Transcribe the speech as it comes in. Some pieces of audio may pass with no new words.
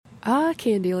Ah,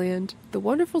 Candyland, the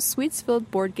wonderful sweets-filled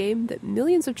board game that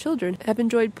millions of children have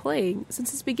enjoyed playing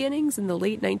since its beginnings in the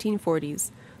late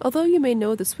 1940s. Although you may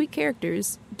know the sweet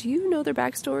characters, do you know their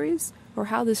backstories? Or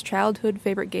how this childhood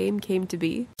favorite game came to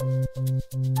be?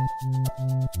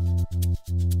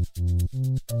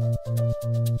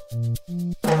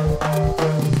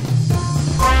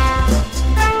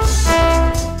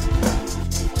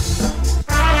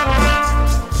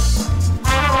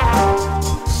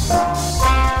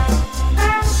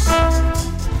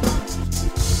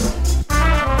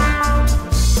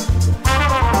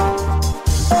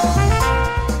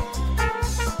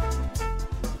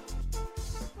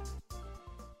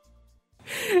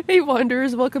 Hey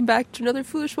Wanderers, welcome back to another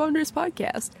Foolish Wanderers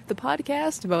podcast, the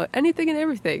podcast about anything and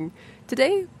everything.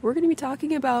 Today, we're going to be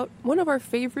talking about one of our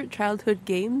favorite childhood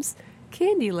games,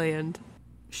 Candyland.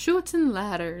 Chutes and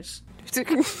Ladders.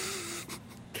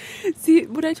 See,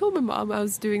 when I told my mom I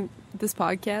was doing this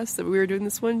podcast, that we were doing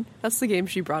this one, that's the game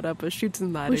she brought up, was Chutes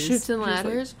and Ladders. Chutes and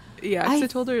Ladders? Like, yeah, because I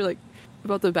told her,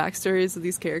 about the backstories of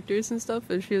these characters and stuff,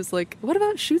 and she was like, what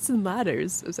about Chutes and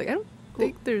Ladders? I was like, I don't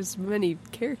think there's many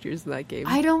characters in that game.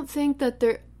 I don't think that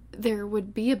there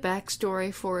would be a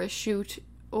backstory for a chute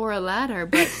or a ladder,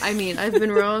 but I mean, I've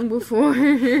been wrong before.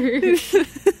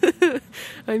 I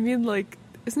mean,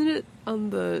 isn't it on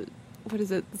the, what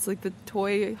is it? It's like the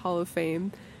Toy Hall of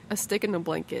Fame. A stick and a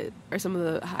blanket are some of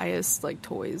the highest,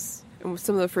 toys. And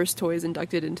some of the first toys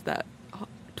inducted into that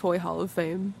Toy Hall of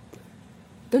Fame.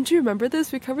 Don't you remember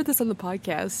this? We covered this on the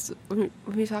podcast when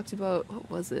we talked about, what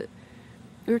was it?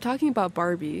 We were talking about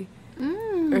Barbie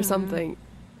or something,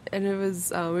 and it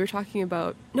was, we were talking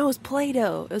about, no, it was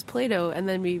Play-Doh. It was Play-Doh, and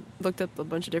then we looked up a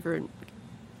bunch of different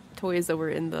toys that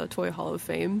were in the Toy Hall of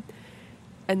Fame,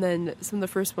 and then some of the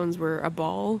first ones were a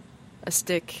ball, a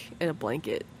stick, and a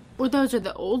blanket. Well, those are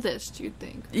the oldest, you'd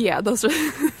think. Yeah, those are,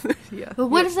 yeah. But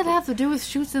what does that have to do with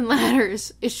Chutes and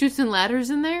Ladders? Is Chutes and Ladders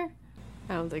in there?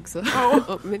 I don't think so.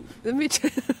 Oh. Let me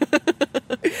check.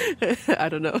 I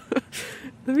don't know.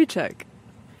 Let me check.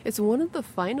 It's one of the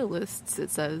finalists, it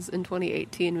says, in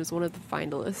 2018. It was one of the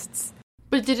finalists.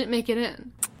 But it didn't make it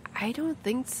in. I don't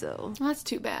think so. Well, that's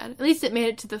too bad. At least it made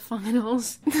it to the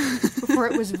finals before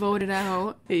it was voted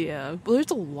out. Yeah. Well,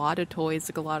 there's a lot of toys,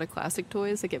 a lot of classic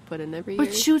toys that get put in every year.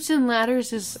 But Chutes and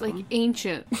Ladders is,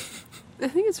 ancient. I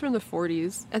think it's from the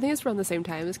 40s. I think it's around the same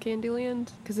time as Candyland,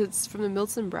 because it's from the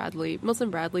Milton Bradley.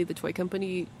 Milton Bradley, the toy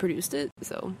company, produced it,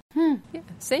 so... Yeah,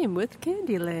 same with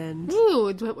Candyland.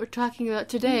 Ooh, what we're talking about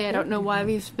today. I don't know why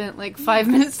we've spent 5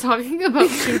 minutes talking about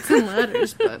Chutes and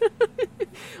Ladders, but...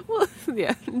 Well,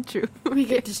 yeah, true. We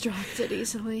get distracted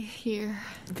easily here.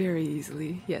 Very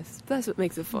easily, yes. That's what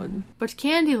makes it fun. But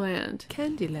Candyland.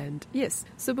 Candyland, yes.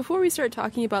 So before we start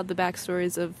talking about the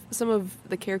backstories of some of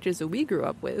the characters that we grew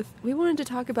up with, we wanted to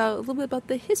talk about a little bit about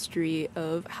the history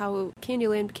of how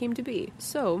Candyland came to be.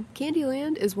 So,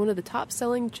 Candyland is one of the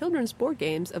top-selling children's board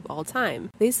games of all time.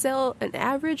 They sell an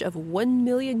average of 1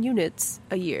 million units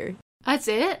a year. That's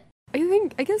it?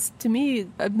 I guess to me,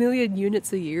 1 million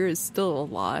units a year is still a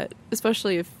lot,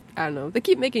 especially if, I don't know, they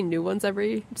keep making new ones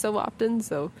every so often,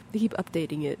 so they keep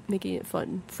updating it, making it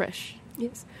fun, fresh.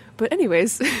 Yes. But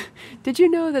anyways, did you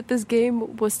know that this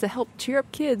game was to help cheer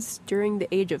up kids during the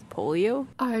age of polio?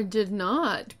 I did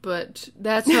not, but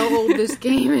that's how old this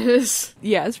game is.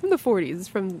 Yeah, it's from the 40s. It's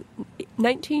from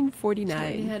 1949. So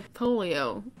they had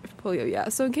polio. Polio, yeah.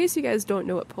 So in case you guys don't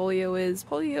know what polio is,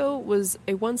 polio was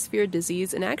a once-feared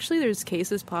disease, and actually there's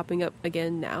cases popping up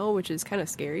again now, which is kind of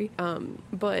scary.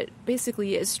 But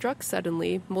basically it struck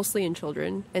suddenly, mostly in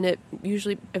children, and it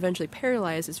usually eventually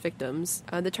paralyzes victims.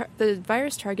 The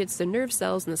virus targets the nerve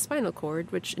cells in the spinal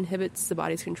cord, which inhibits the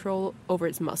body's control over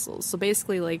its muscles. So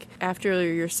basically, after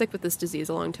you're sick with this disease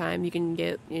a long time, you can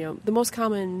get, the most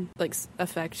common,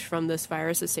 effect from this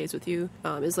virus that stays with you,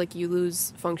 is, you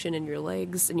lose function in your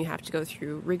legs, and you have to go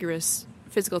through rigorous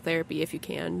physical therapy if you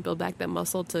can, build back that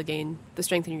muscle to gain the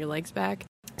strength in your legs back.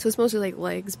 So it's mostly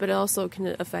legs, but it also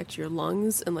can affect your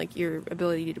lungs and your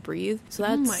ability to breathe. So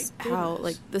that's how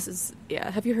this is. Yeah,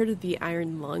 have you heard of the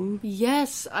iron lung?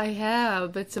 Yes, I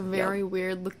have. It's a very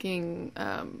weird looking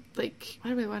what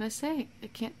do I want to say? I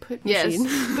can't put machine.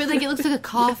 Yes. But it looks like a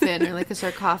coffin or a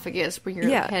sarcophagus where your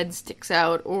head sticks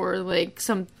out, or the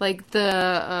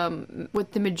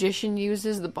what the magician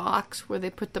uses, the box where they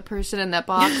put the person in that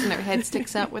box and their head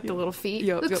sticks out with the little feet.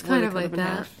 Looks kind of like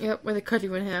that. Yep, where they cut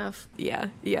you in half. Yeah.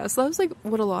 Yeah, so that was like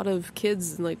what a lot of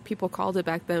kids and like people called it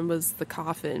back then was the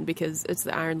coffin because it's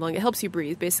the iron lung. It helps you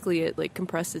breathe. Basically, it like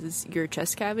compresses your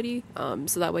chest cavity,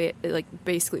 so that way it like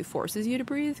basically forces you to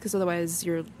breathe because otherwise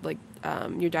you're like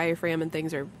your diaphragm and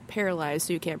things are paralyzed,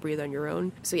 so you can't breathe on your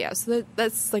own. So yeah, so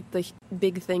that's like the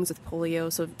big things with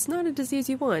polio. So it's not a disease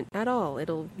you want at all.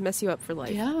 It'll mess you up for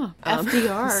life. Yeah,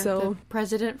 FDR, so the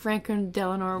President Franklin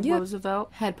Delano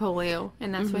Roosevelt had polio,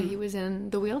 and that's why he was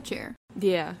in the wheelchair.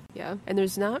 Yeah. And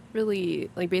there's not really,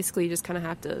 like, basically you just kind of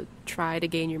have to try to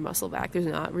gain your muscle back. There's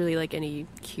not really, like, any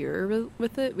cure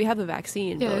with it. We have a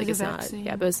vaccine, but, like, it's not,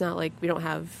 but it's not, like, we don't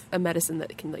have a medicine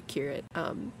that can, like, cure it.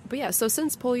 But yeah, so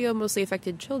since polio mostly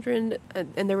affected children,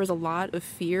 and there was a lot of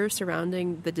fear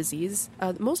surrounding the disease,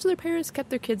 most of their parents kept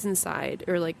their kids inside,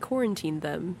 or, like, quarantined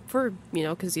them for,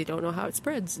 because you don't know how it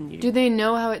spreads. And Do they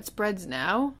know how it spreads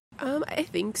now? I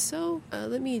think so.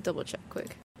 Let me double check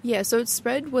quick. Yeah, so it's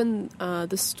spread when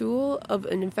the stool of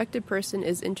an infected person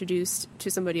is introduced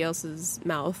to somebody else's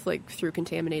mouth, like through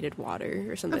contaminated water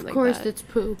or something like that. Of course, it's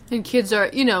poo. And kids are,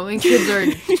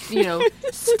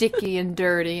 sticky and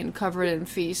dirty and covered in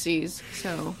feces.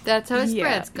 So that's how it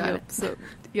spreads. Got it. So,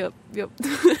 yep.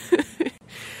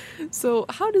 So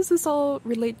how does this all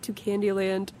relate to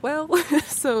Candyland? Well,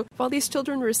 so while these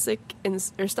children were sick and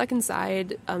are stuck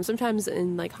inside, sometimes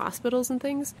in like hospitals and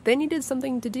things, they needed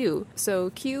something to do. So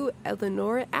cue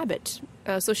Eleanor Abbott.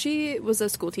 So she was a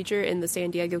school teacher in the San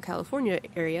Diego, California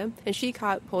area, and she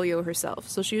caught polio herself.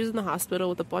 So she was in the hospital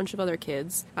with a bunch of other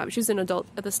kids. She was an adult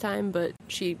at this time, but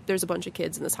there's a bunch of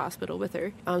kids in this hospital with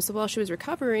her. So while she was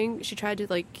recovering, she tried to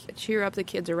like cheer up the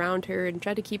kids around her and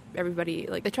tried to keep everybody,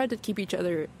 like they tried to keep each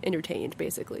other entertained,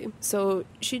 basically. So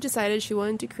she decided she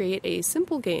wanted to create a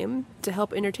simple game to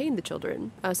help entertain the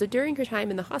children. So during her time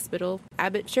in the hospital,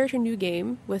 Abbott shared her new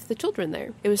game with the children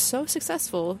there. It was so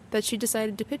successful that she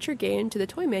decided to pitch her game to the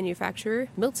toy manufacturer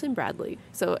Milton Bradley.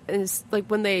 So it's like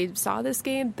when they saw this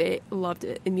game, they loved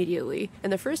it immediately.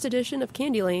 And the first edition of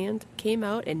Candyland came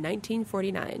out in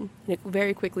 1949, and it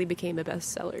very quickly became a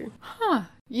bestseller. Huh.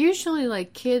 Usually,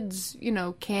 like, kids,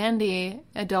 candy,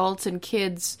 adults and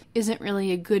kids isn't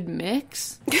really a good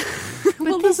mix.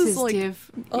 Well, this is like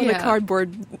on a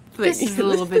cardboard thing. This is a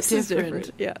little bit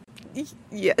different. Yeah.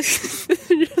 Yes,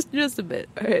 just a bit.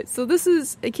 All right, so this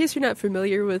is, in case you're not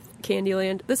familiar with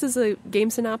Candyland, this is a game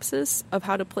synopsis of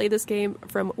how to play this game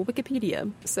from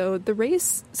Wikipedia. So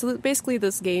basically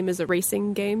this game is a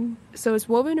racing game. So it's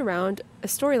woven around a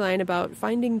storyline about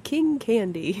finding King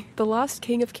Candy, the lost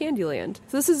king of Candyland.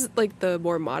 So this is like the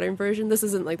more modern version. This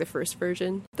isn't like the first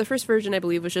version. The first version, I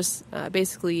believe, was just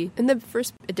basically, in the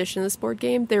first edition of this board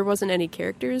game, there wasn't any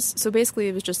characters. So basically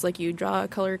it was just like you draw a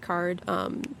color card,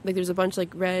 like there's a bunch like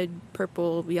red,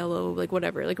 purple, yellow, like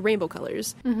whatever, like rainbow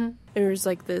colors. Mm-hmm. And there's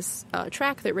like this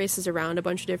track that races around a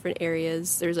bunch of different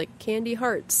areas. There's like candy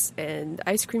hearts and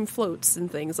ice cream floats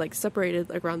and things like separated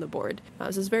like, around the board. So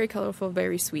it's very colorful,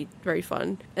 very sweet, very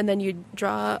fun. And then you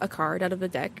draw a card out of the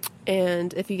deck,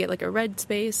 and if you get like a red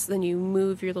space, then you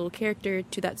move your little character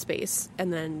to that space.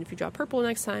 And then if you draw purple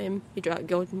next time, you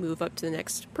go and move up to the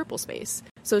next purple space.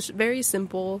 So it's very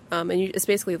simple, and it's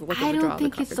basically the luck of the draw. I don't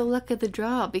think it's the luck of the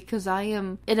draw because I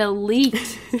am an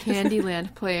elite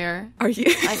Candyland player. Are you?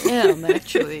 I am,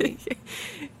 actually.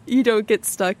 You don't get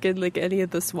stuck in like any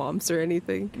of the swamps or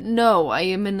anything? No, I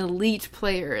am an elite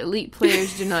player. Elite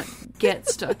players do not get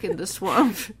stuck in the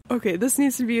swamp. Okay, this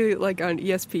needs to be like on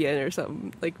ESPN or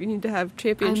something. Like we need to have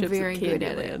championships I'm very of good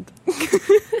at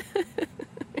Candyland.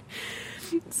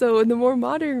 So in the more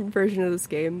modern version of this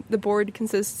game, the board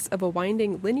consists of a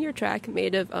winding linear track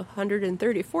made of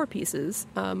 134 pieces,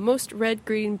 most red,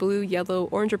 green, blue, yellow,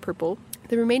 orange, or purple.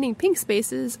 The remaining pink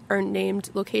spaces are named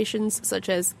locations such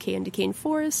as Candy Cane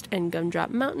Forest and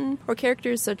Gumdrop Mountain, or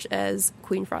characters such as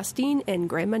Queen Frostine and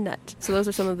Grandma Nut. So those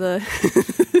are some of the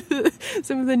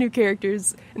some of the new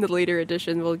characters in the later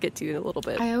edition we'll get to in a little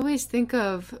bit. I always think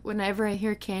of, whenever I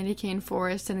hear Candy Cane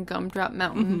Forest and Gumdrop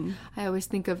Mountain, I always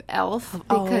think of Elf,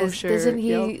 because doesn't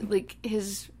he, like,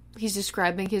 he's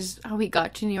describing how he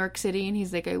got to New York City, and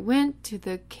he's like, I went to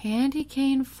the Candy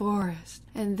Cane Forest,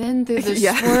 and then through the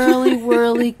swirly,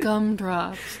 whirly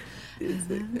gumdrops.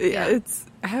 I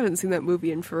haven't seen that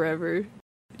movie in forever.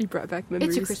 You brought back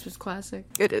memories. It's a Christmas classic.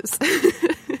 It is.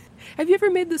 Have you ever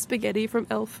made the spaghetti from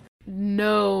Elf?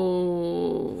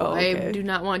 No. Oh, okay. I do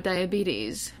not want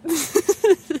diabetes.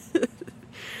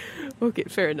 Okay,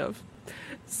 fair enough.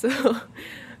 So,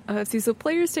 So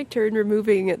players take turn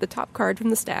removing the top card from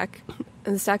the stack,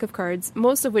 and the stack of cards,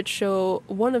 most of which show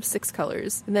one of 6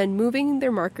 colors, and then moving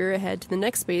their marker ahead to the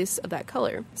next space of that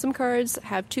color. Some cards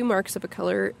have 2 marks of a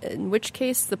color, in which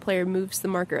case the player moves the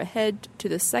marker ahead to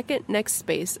the second next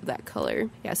space of that color.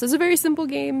 Yeah, so it's a very simple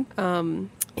game.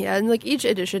 Yeah, and like each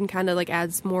edition kind of like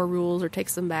adds more rules or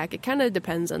takes them back. It kind of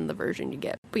depends on the version you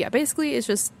get. But yeah, basically it's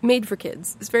just made for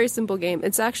kids. It's a very simple game.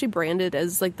 It's actually branded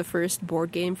as like the first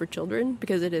board game for children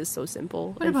because it is so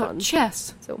simple and fun. What about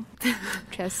chess? So,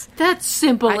 chess. That's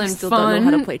simple and fun. I still don't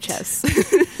know how to play chess.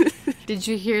 Did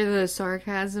you hear the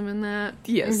sarcasm in that?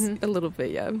 Yes, a little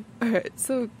bit, yeah. Alright,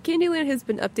 so Candyland has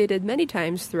been updated many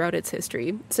times throughout its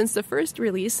history. Since the first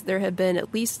release, there have been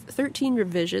at least 13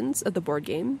 revisions of the board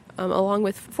game, along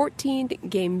with 14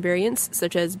 game variants,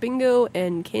 such as Bingo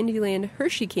and Candyland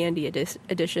Hershey Candy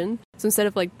Edition. So instead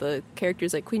of like the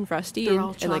characters like Queen Frosty they're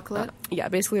all and chocolate?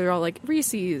 Like, basically they're all like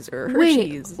Reese's or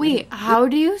Hershey's. Wait, how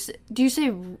do you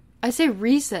say... I say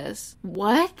Reese's.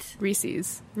 What?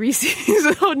 Reese's.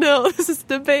 Oh no, this is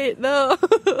debate. No.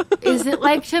 Is it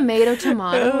like tomato?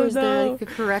 Or is there like a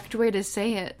correct way to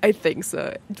say it? I think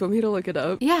so. Do you want me to look it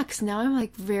up? Yeah, because now I'm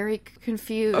like very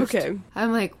confused. Okay.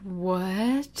 I'm like,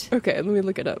 what? Okay, let me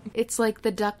look it up. It's like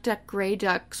the Duck Duck Gray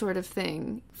Duck sort of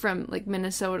thing from like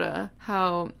Minnesota.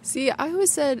 How? See,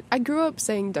 I grew up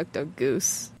saying Duck Duck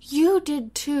Goose. You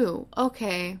did too.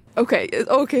 Okay,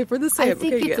 for the same. I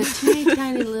think it's a teeny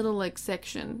tiny little like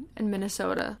section in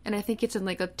Minnesota, and I think it's in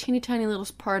like a teeny tiny little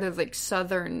part of like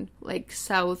southern, like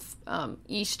south,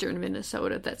 eastern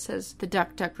Minnesota that says the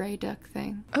Duck Duck Gray Duck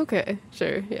thing. Okay,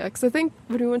 sure, yeah. Because I think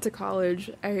when we went to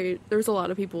college, there was a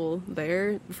lot of people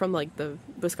there from like the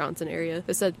Wisconsin area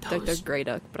that said Duck Duck Gray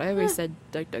Duck, but I always said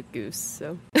Duck Duck Goose.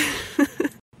 So.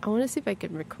 I want to see if I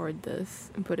can record this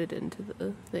and put it into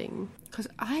the thing. Because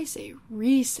I say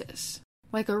Reese's.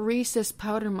 Like a Reese's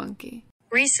powder monkey.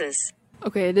 Reese's.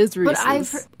 Okay, it is Reese's. But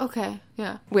I've heard... Okay,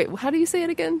 yeah. Wait, how do you say it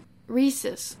again?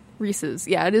 Reese's. Reese's.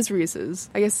 Yeah, it is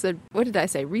Reese's. I guess what did I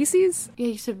say? Reese's? Yeah,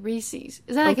 you said Reese's.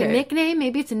 Is that like a nickname?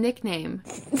 Maybe it's a nickname.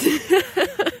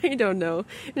 I don't know.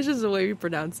 It's just the way we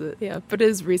pronounce it. Yeah, but it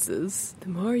is Reese's. The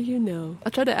more you know.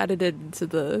 I'll try to add it into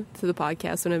the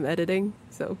podcast when I'm editing.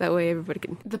 So that way everybody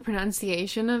can... The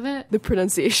pronunciation of it? The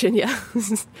pronunciation, yeah.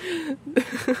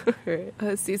 Right.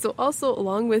 Let's see. So also,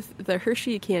 along with the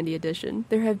Hershey Candy Edition,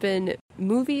 there have been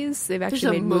movies. They've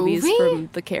actually made movies from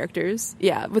the characters.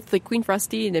 Yeah, with like Queen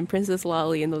Frosty and then Princess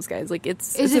Lolly and those guys. Like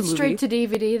Is it straight to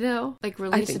DVD though? Like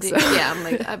released to DVD? So. Yeah, I'm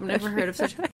like, I've never heard of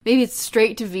such... Maybe it's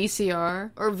straight to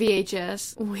VCR or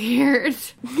VHS. Weird.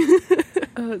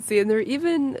 See, and there are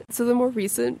even... So the more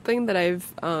recent thing that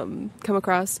I've come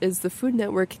across is the Food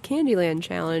Network Candyland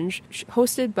Challenge,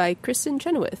 hosted by Kristen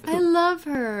Chenoweth. I love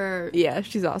her. Yeah,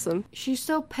 she's awesome. She's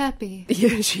so peppy.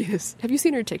 Yeah, she is. Have you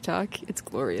seen her TikTok? It's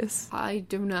glorious. I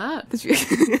do not.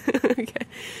 Okay.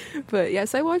 But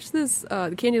yes, I watched this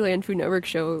the Candyland Food Network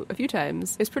show a few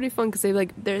times. It's pretty fun because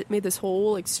they made this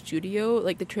whole like studio,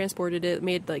 like they transported it,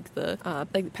 made like the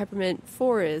peppermint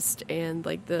forest and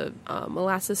like the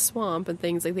molasses swamp and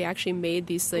things. Like they actually made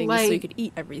these things so you could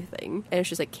eat everything, and it's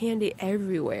just like candy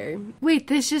everywhere. Wait,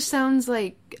 this just sounds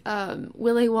like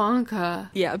Willy Wonka.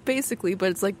 Yeah, basically, but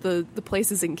it's like the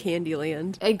places in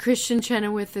Candyland. And Kristen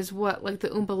Chenoweth is what, like the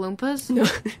Oompa Loompas? No,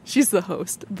 she's the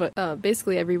host. But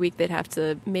basically every week they'd have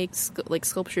to make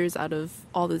sculptures out of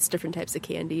all these different types of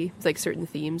candy, like certain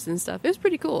themes and stuff. It was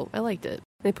pretty cool. I liked it.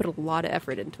 They put a lot of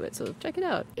effort into it, so check it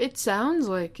out. It sounds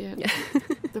like it. Yeah.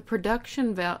 The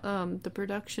production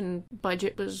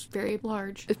budget was very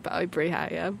large. It's probably pretty high,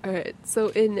 yeah. All right. So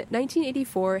in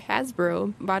 1984,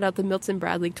 Hasbro bought out the Milton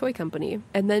Bradley Toy Company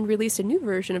and then released a new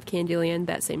version of Candyland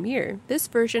that same year. This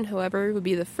version, however, would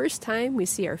be the first time we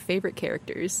see our favorite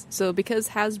characters. So because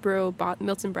Hasbro bought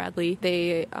Milton Bradley,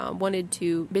 they wanted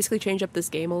to basically change up this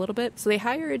game a little bit. So they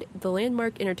hired the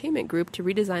Landmark Entertainment Group to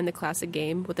redesign the classic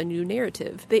game with a new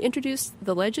narrative. They introduced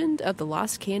The Legend of the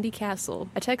Lost Candy Castle,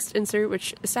 a text insert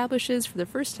which establishes for the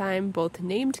first time both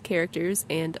named characters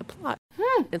and a plot,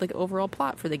 and like an overall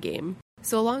plot for the game.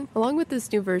 So along with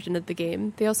this new version of the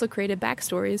game, they also created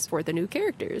backstories for the new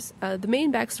characters. The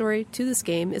main backstory to this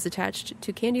game is attached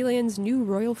to Candyland's new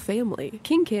royal family.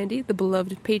 King Candy, the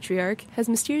beloved patriarch, has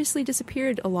mysteriously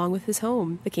disappeared along with his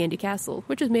home, the Candy Castle,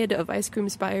 which is made of ice cream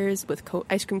spires with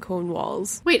ice cream cone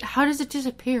walls. Wait, how does it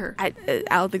disappear? I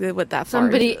don't think they went that far.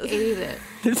 Somebody ate it.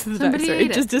 This is the backstory.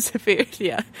 It just disappeared,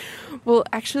 yeah. Well,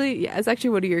 actually, yeah, it's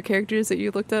actually one of your characters that you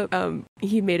looked up.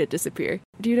 He made it disappear.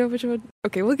 Do you know which one?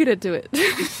 Okay, we'll get into it.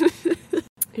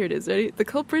 Here it is, ready? The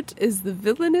culprit is the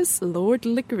villainous Lord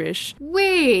Licorice.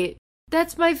 Wait,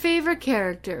 That's my favorite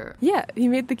character. Yeah, he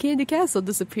made the Candy Castle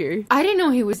disappear. I didn't know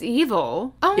he was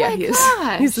evil. Oh my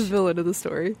gosh. He's the villain of the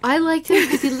story. I liked him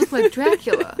because he looked like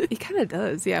Dracula. He kind of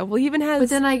does, yeah. Well, he even has... But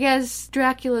then I guess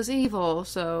Dracula's evil,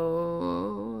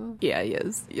 so... Yeah, he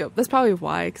is. Yep, that's probably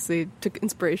why, because they took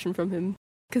inspiration from him.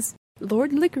 Because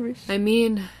Lord Licorice. I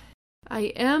mean,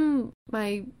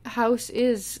 my house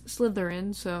is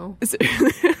Slytherin, so... Is it?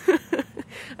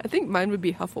 I think mine would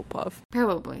be Hufflepuff.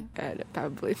 Probably.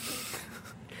 Probably.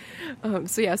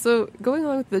 So going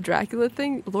on with the Dracula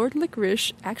thing, Lord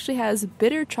Licorice actually has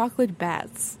bitter chocolate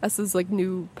bats. That's his, like,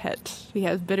 new pet. He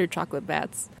has bitter chocolate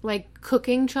bats. Like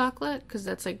cooking chocolate? Because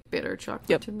that's, like, bitter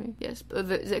chocolate to me. Yes.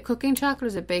 Is it cooking chocolate or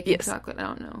is it baking chocolate? I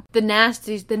don't know. The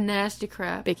nasty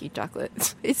crap. Baking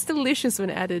chocolate. It's delicious when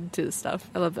added to the stuff.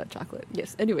 I love that chocolate.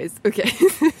 Yes. Anyways, okay.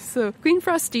 So, Queen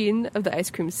Frostine of the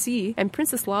Ice Cream Sea and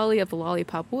Princess Lolly of the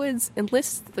Lollipop Woods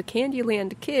enlist the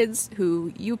Candyland kids,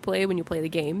 who you play when you play the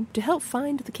game, to help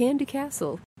find the Candy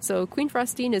Castle. So Queen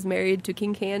Frostine is married to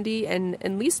King Candy, and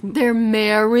at least... They're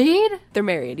married? They're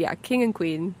married, yeah. King and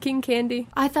Queen. King Candy.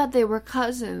 I thought they were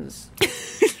cousins.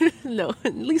 No,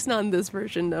 at least not in this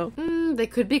version, no. They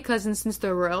could be cousins since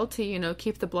they're royalty, you know,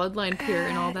 keep the bloodline pure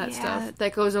and all that stuff.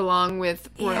 That goes along with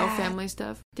royal family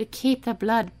stuff. To keep the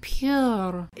blood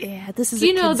pure. Yeah, this is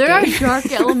You know, there are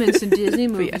dark elements in Disney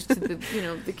movies to the, you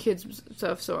know, the kids'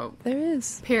 stuff, so... There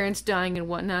is. Parents dying and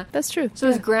whatnot. That's true. So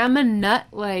is Grandma Nut,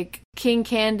 like, King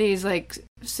Candy's, like,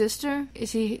 sister? Is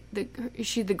she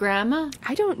the grandma?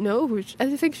 I don't know.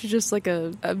 I think she's just like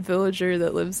a villager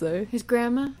that lives there. His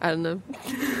grandma? I don't know.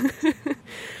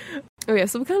 Oh yeah,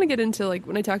 so we'll kind of get into, like,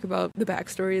 when I talk about the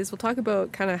backstories, we'll talk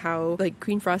about kind of how, like,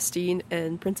 Queen Frostine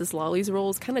and Princess Lolly's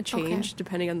roles kind of change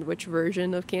depending on which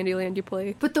version of Candyland you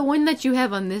play. But the one that you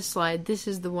have on this slide, this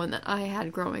is the one that I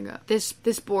had growing up. This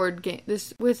board game,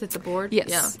 was it the board? Yes.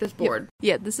 Yeah, this board.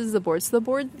 Yeah, this is the board. So the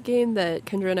board game that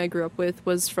Kendra and I grew up with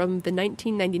was from the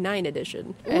 1999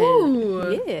 edition.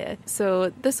 Ooh! Yeah.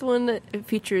 So this one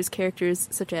features characters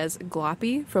such as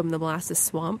Gloppy from the Molasses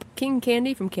Swamp, King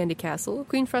Candy from Candy Castle,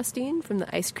 Queen Frostine from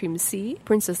the Ice Cream Sea,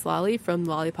 Princess Lolly from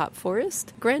Lollipop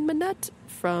Forest, Grandma Nut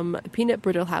from Peanut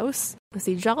Brittle House,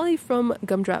 Jolly from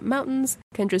Gumdrop Mountains,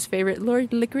 Kendra's favorite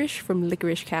Lord Licorice from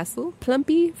Licorice Castle,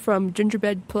 Plumpy from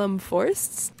Gingerbread Plum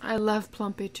Forests. I love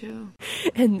Plumpy too.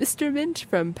 And Mr. Mint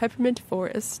from Peppermint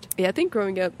Forest. Yeah, I think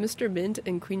growing up, Mr. Mint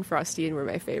and Queen Frostine were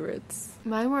my favorites.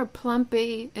 Mine were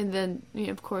Plumpy, and then, you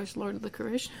know, of course, Lord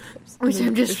Licorice, which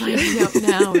I'm just finding out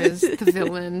now is the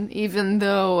villain, even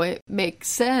though it makes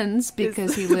sense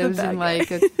because he lives in, like,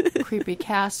 a creepy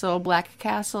castle, black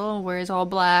castle, where he's all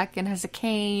black and has a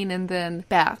cane, and then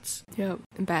bats. Yep,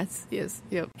 and bats, yes,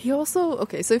 yep. He also,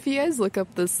 okay, so if you guys look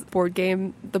up this board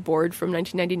game, the board from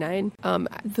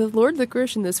 1999, the Lord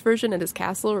Licorice in this version and his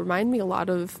castle remind me a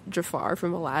lot of Jafar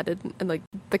from Aladdin, and, like,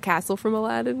 the castle from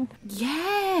Aladdin.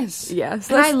 Yes! Yeah.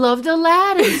 So and I loved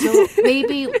Aladdin, so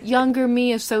maybe younger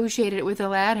me associated it with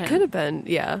Aladdin. Could have been,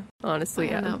 yeah. Honestly,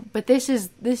 I don't know. But this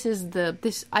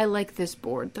I like this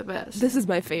board the best. This is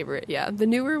my favorite, yeah. The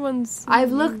newer ones...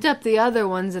 I've looked up the other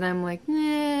ones and I'm like,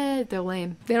 nah, they're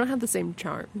lame. They don't have the same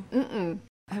charm.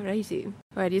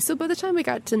 Alrighty, so by the time we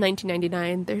got to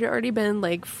 1999, there had already been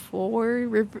like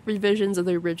 4 revisions of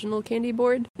the original Candy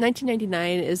board.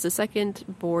 1999 is the second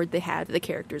board they had the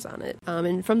characters on it.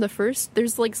 And from the first,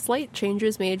 there's like slight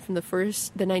changes made from the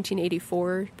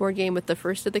 1984 board game with the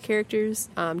first of the characters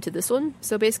to this one.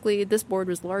 So basically, this board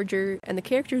was larger, and the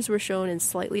characters were shown in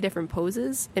slightly different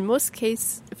poses. In most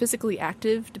cases, physically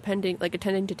active,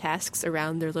 attending to tasks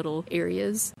around their little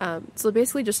areas. So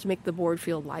basically, just to make the board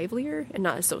feel livelier and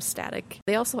not so static.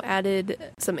 They also added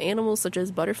some animals such as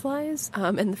butterflies,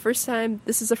 and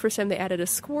this is the first time they added a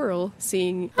squirrel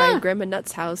seen by Grandma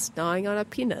Nut's house gnawing on a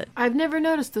peanut. I've never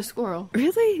noticed the squirrel.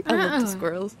 Really? I love the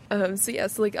squirrels. So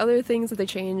like other things that they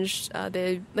changed,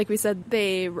 the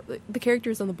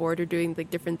characters on the board are doing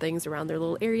like different things around their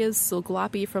little areas. So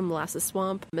Gloppy from Molasses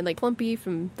Swamp and like Plumpy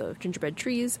from the Gingerbread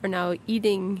Trees are now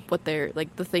eating what they're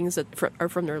like the things that are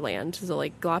from their land. So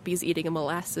like Gloppy's eating a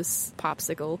molasses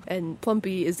popsicle and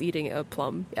Plumpy is eating a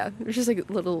plum. Yeah, it's just like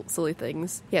little silly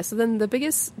things. Yeah, so then the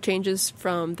biggest changes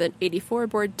from the 84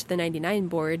 board to the 99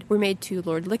 board were made to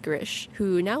Lord Licorice,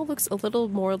 who now looks a little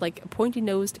more like a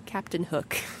pointy-nosed Captain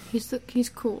Hook. He's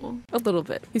cool. A little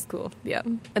bit. He's cool, yeah.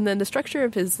 And then the structure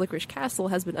of his Licorice Castle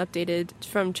has been updated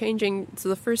from changing, so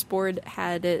the first board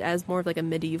had it as more of like a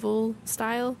medieval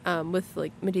style, with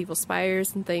like medieval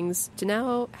spires and things, to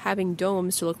now having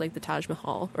domes to look like the Taj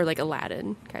Mahal, or like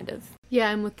Aladdin, kind of. Yeah,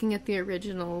 I'm looking at the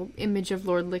original image of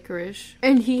Lord Licorice.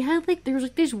 And he had, like, there was,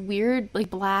 like, this weird, like,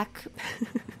 black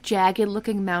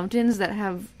jagged-looking mountains that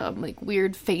have like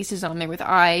weird faces on there with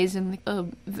eyes and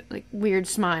like weird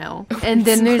smile. And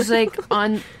then there's like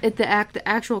at the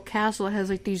actual castle has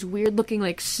like these weird-looking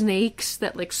like snakes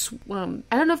that like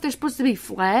I don't know if they're supposed to be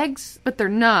flags, but they're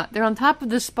not. They're on top of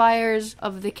the spires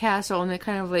of the castle, and they're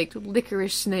kind of like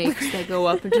licorice snakes that go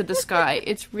up into the sky.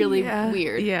 It's really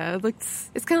weird. Yeah,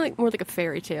 it's kind of like more like a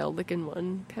fairy tale looking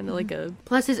one, kind of like a.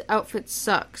 Plus, his outfit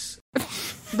sucks.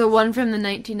 The one from the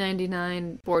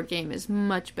 1999 board game is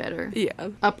much better. Yeah.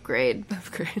 Upgrade.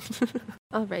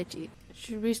 Alrighty.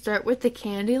 Should we start with the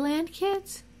Candyland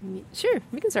kids? Sure,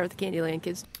 we can start with the Candyland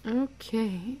kids.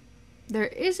 Okay. There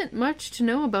isn't much to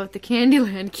know about the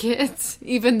Candyland kids,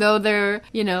 even though they're,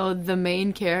 the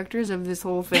main characters of this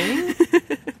whole thing.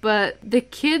 But the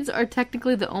kids are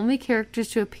technically the only characters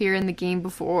to appear in the game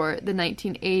before the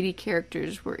 1980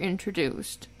 characters were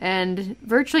introduced. And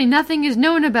virtually nothing is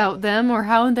known about them or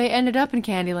how they ended up in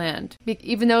Candyland,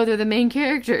 even though they're the main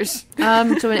characters.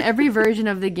 So in every version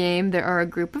of the game, there are a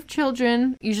group of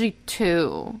children, usually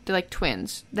 2, they're like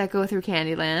twins, that go through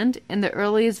Candyland. In the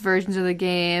earliest versions of the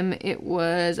game, it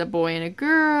was a boy and a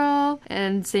girl,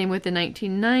 and same with the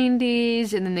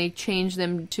 1990s, and then they changed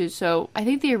them to, so I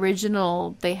think the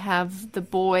original, they have the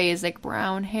boy is like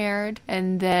brown haired,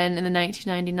 and then in the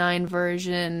 1999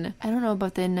 version, I don't know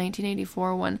about the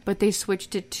 1984 one, but they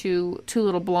switched it to 2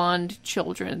 little blonde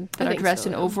children that are dressed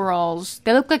in overalls.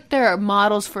 They look like they're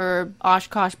models for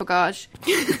Oshkosh Bagosh.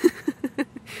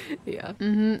 Yeah.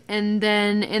 Mm-hmm. And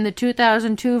then in the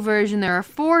 2002 version, there are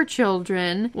 4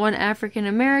 children, 1 African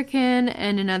American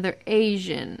and another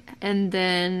Asian. And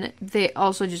then they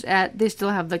also they still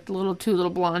have like 2 little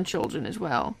blonde children as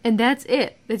well. And that's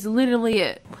it. That's literally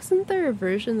it. Wasn't there a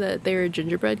version that they were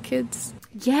gingerbread kids?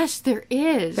 Yes, there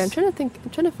is. I'm trying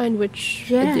to find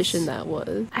which edition that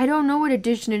was. I don't know what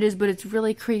edition it is, but it's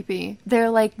really creepy. They're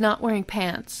like not wearing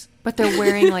pants, but they're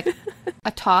wearing like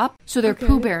a top, so they're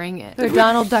Pooh Bearing it. They're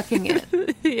Donald Ducking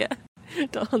it. Yeah.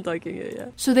 Donald Ducking it, yeah.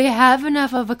 So they have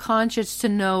enough of a conscience to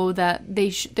know that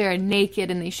they're naked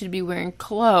and they should be wearing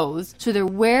clothes. So they're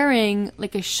wearing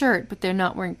like a shirt, but they're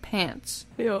not wearing pants.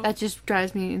 Yeah. That just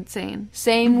drives me insane.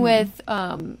 Same with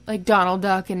like Donald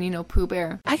Duck and Pooh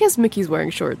Bear. I guess Mickey's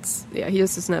wearing shorts. Yeah, he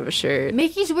just doesn't have a shirt.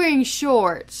 Mickey's wearing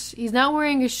shorts. He's not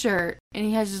wearing a shirt. And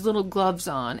he has his little gloves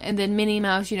on. And then Minnie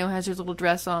Mouse, has her little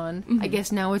dress on. Mm-hmm. I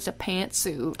guess now it's a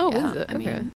pantsuit. Oh, is it? I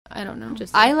mean, I don't know.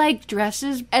 I like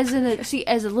dresses. As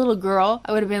a little girl,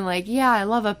 I would have been like, yeah, I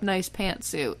love a nice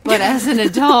pantsuit. But as an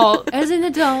adult,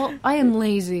 I am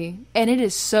lazy. And it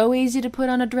is so easy to put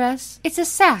on a dress. It's a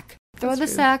sack. Throw the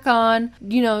sack on,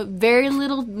 very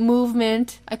little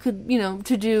movement I could,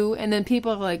 to do. And then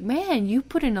people are like, man, you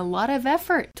put in a lot of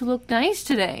effort to look nice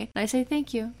today. And I say,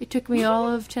 thank you. It took me all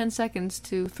of 10 seconds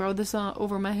to throw this on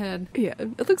over my head. Yeah,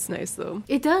 it looks nice though.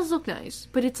 It does look nice,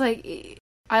 but it's like,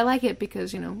 I like it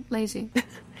because, lazy.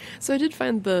 So I did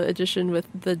find the edition with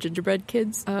the gingerbread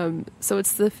kids. So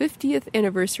it's the 50th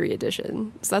anniversary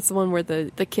edition. So that's the one where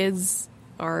the kids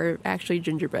are actually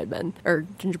gingerbread men, or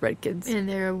gingerbread kids. And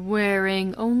they're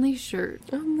wearing only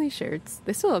shirts. Only shirts.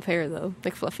 They still have hair, though.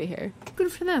 Like fluffy hair.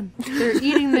 Good for them. They're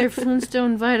eating their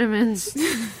Flintstone vitamins.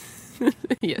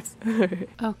 Yes.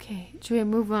 Okay, should we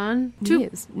move on?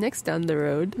 Yes. Next on the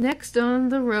road. Next on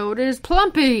the road is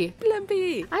Plumpy.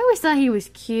 Plumpy. I always thought he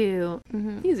was cute.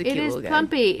 Mm-hmm. He's a cute little guy. It is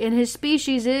Plumpy, and his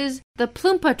species is the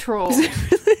Plumpatrol.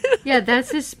 Yeah, that's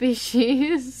his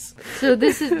species. So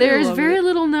there is very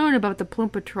little known about the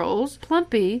Plumpatrolls.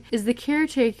 Plumpy is the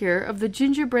caretaker of the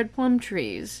gingerbread plum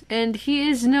trees, and he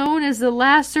is known as the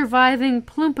last surviving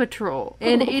Plumpatroll.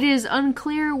 And it is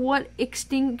unclear what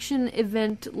extinction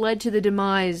event led to the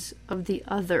demise of the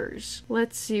others.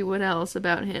 Let's see what else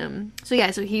about him. So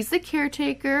he's the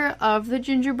caretaker of the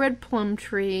gingerbread plum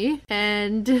tree,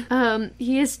 and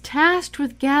he is tasked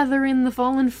with gathering the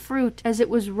fallen fruit as it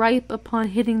was ripe upon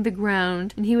hitting the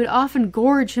ground, and he would often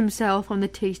gorge himself on the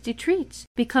tasty treats.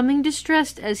 Becoming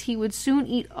distressed as he would soon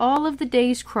eat all of the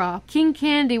day's crop, King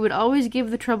Candy would always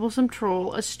give the troublesome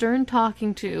troll a stern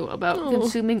talking to about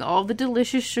consuming all the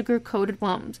delicious sugar-coated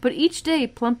plums. But each day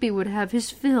Plumpy would have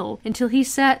his fill until he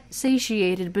sat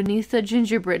satiated beneath the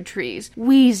gingerbread trees,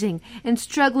 wheezing and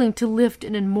struggling to lift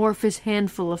an amorphous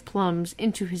handful of plums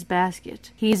into his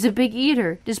basket. He is a big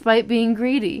eater, despite being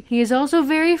greedy. He is also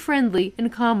very friendly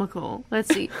and comical.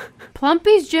 Let's see.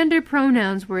 Plumpy's gender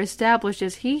pronouns were established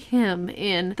as he, him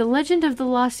in The Legend of the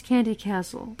Lost Candy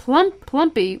Castle. Plump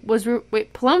was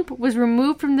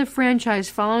removed from the franchise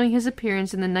following his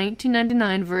appearance in the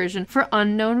 1999 version for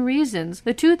unknown reasons.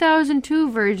 The 2002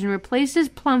 version replaces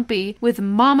Plumpy with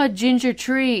Mama Ginger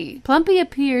Tree. Plumpy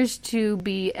appears to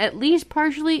be at least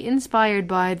partially inspired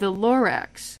by the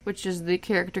Lorax, which is the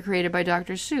character created by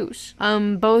Dr. Seuss.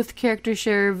 Both characters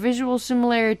share visual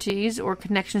similarities or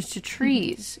connections to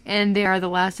trees, and they are the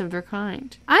last of their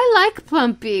kind. I like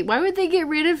Plumpy. Why would they get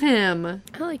rid of him?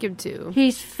 I like him too.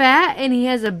 He's fat and he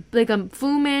has a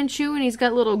Fu Manchu, and he's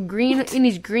got little green, and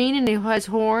he's green, and he has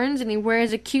horns, and he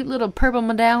wears a cute little purple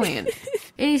medallion.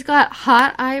 And he's got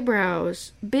hot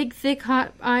eyebrows. Big, thick,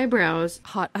 hot eyebrows.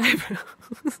 Hot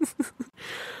eyebrows.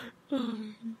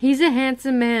 He's a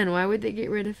handsome man. Why would they get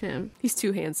rid of him? He's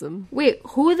too handsome. Wait,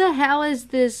 who the hell is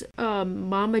this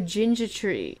Mama Ginger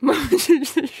Tree? Mama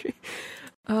Ginger Tree.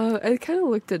 I kind of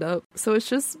looked it up. So it's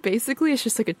just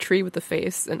like a tree with a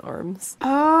face and arms.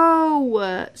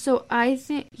 Oh, so I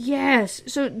think, yes.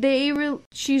 So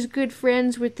she's good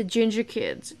friends with the Ginger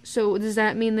Kids. So does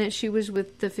that mean that she was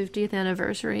with the 50th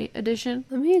anniversary edition?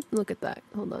 Let me look at that.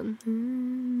 Hold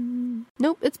on.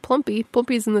 Nope, it's Plumpy.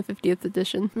 Plumpy's in the 50th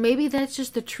edition. Maybe that's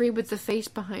just the tree with the face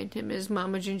behind him is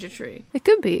Mama Ginger Tree. It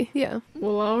could be, yeah.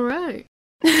 Well, all right.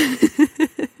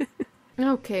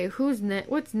 Okay,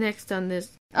 what's next on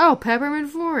this? Oh, Peppermint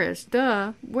Forest.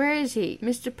 Duh. Where is he?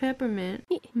 Mr. Peppermint.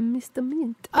 Mr.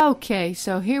 Mint. Okay,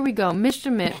 so here we go.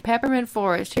 Mr. Mint, Peppermint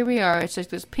Forest. Here we are. It's like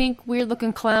this pink,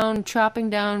 weird-looking clown chopping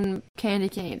down candy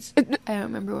canes. I don't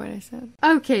remember what I said.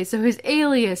 Okay, so his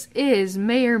alias is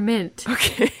Mayor Mint.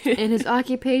 Okay. And his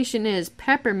occupation is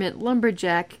Peppermint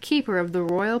Lumberjack, keeper of the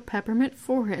Royal Peppermint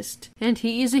Forest. And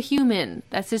he is a human.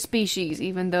 That's his species,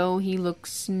 even though he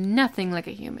looks nothing like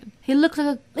a human. He looks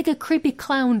like a creepy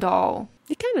clown doll.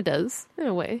 It kind of does, in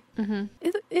a way. Mm-hmm.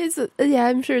 Yeah,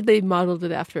 I'm sure they modeled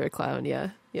it after a clown,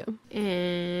 yeah. Yeah.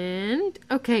 And,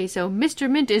 okay, so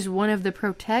Mr. Mint is one of the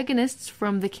protagonists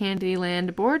from the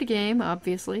Candyland board game,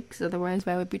 obviously, because otherwise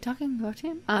I would be talking about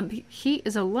him. He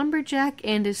is a lumberjack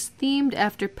and is themed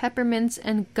after peppermints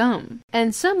and gum,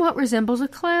 and somewhat resembles a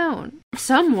clown.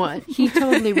 Somewhat. He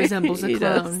totally resembles a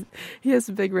clown. Does. He has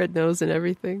a big red nose and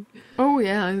everything. Oh,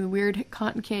 yeah, and weird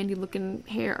cotton candy-looking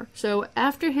hair. So,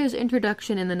 after his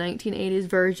introduction in the 1980s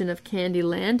version of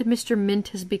Candyland, Mr. Mint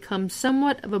has become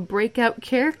somewhat of a breakout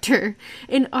character,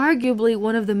 and arguably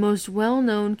one of the most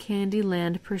well-known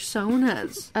Candyland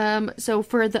personas. So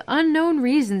for the unknown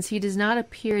reasons, he does not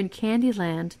appear in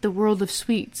Candyland, the world of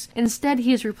sweets. Instead,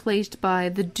 he is replaced by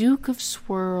the Duke of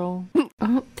Swirl.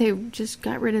 Oh, they just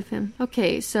got rid of him.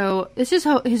 Okay, so this is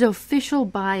his official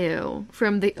bio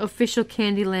from the official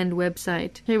Candyland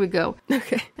website. Here we go.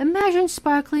 Okay. Imagine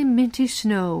sparkly minty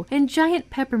snow and giant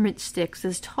peppermint sticks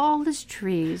as tall as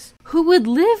trees. Who would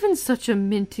live in such a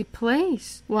minty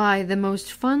place? Why, the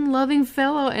most fun-loving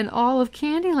fellow in all of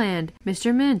Candyland,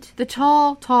 Mr. Mint. The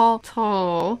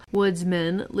tall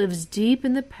woodsman lives deep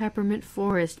in the peppermint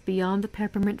forest beyond the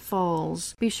Peppermint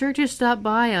Falls. Be sure to stop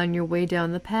by on your way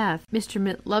down the path. Mr.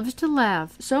 Mint loves to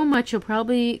laugh, so much he'll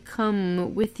probably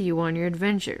come with you on your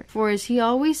adventure. For as he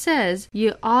always says,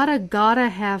 you gotta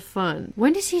have fun.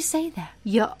 When does he say that?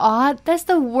 That's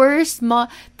the worst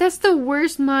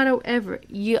motto ever.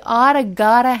 You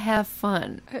gotta have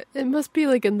fun. It must be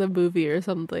like in the movie or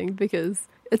something, because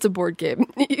it's a board game.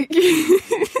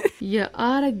 You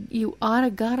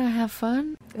gotta have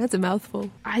fun. That's a mouthful.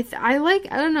 I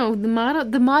don't know,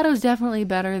 the motto's definitely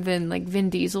better than like Vin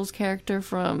Diesel's character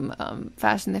from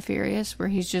Fast and the Furious, where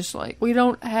he's just like, we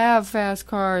don't have fast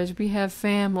cars, we have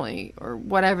family, or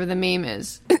whatever the meme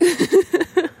is.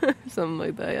 Something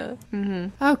like that, yeah.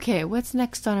 Mm-hmm. Okay, what's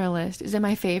next on our list? Is it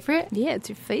my favorite? Yeah, it's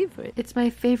your favorite. It's my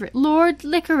favorite. Lord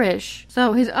Licorice.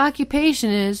 So his occupation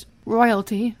is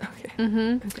royalty. Okay.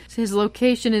 Mm-hmm. So his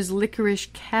location is Licorice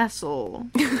Castle.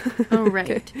 All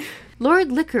right. Okay. Lord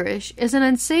Licorice is an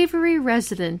unsavory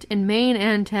resident and main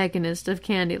antagonist of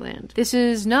Candyland. This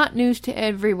is not news to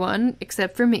everyone,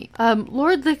 except for me.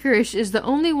 Lord Licorice is the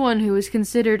only one who is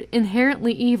considered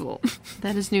inherently evil.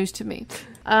 That is news to me.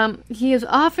 He is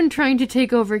often trying to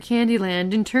take over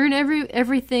Candyland and turn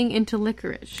everything into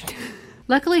licorice.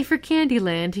 Luckily for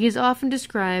Candyland, he is often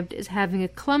described as having a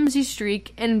clumsy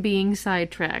streak and being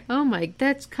sidetracked. Oh my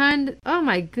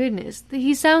goodness.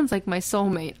 He sounds like my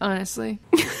soulmate, honestly.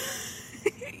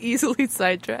 Easily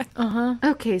sidetracked.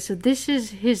 Okay, so this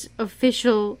is his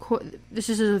official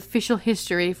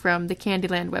history from the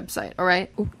Candyland website,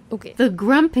 alright? Okay. The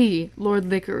grumpy Lord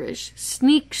Licorice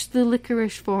sneaks through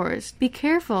Licorice Forest. Be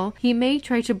careful, he may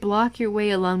try to block your way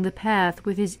along the path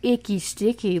with his icky,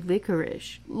 sticky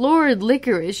licorice. Lord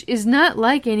Licorice is not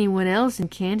like anyone else in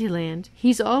Candyland.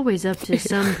 He's always up to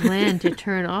some plan to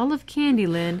turn all of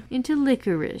Candyland into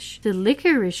licorice. The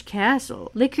Licorice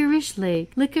Castle, Licorice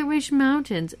Lake, Licorice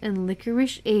Mountains, and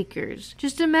Licorice Acres.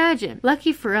 Just imagine.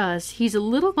 Lucky for us, he's a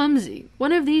little clumsy.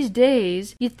 One of these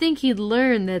days, you'd think he'd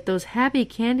learn that those happy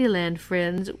Candyland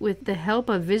friends, with the help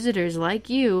of visitors like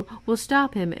you, will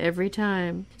stop him every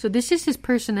time. So this is his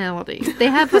personality. They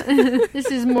have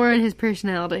this is more in his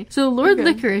personality. So Lord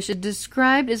Licorice is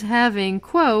described as having,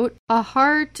 quote, a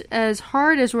heart as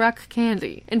hard as rock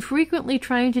candy, and frequently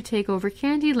trying to take over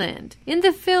Candyland. In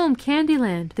the film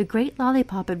Candyland, The Great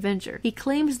Lollipop Adventure, he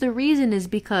claims the reason is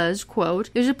because, quote,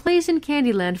 there's a place in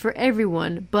Candyland for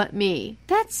everyone but me.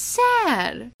 That's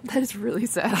sad. That is really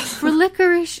sad. For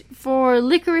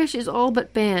licorice is all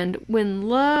but banned when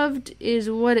loved is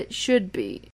what it should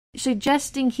be,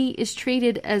 suggesting he is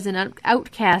treated as an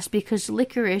outcast because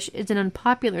licorice is an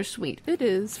unpopular sweet. It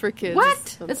is for kids.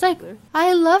 What? It's like,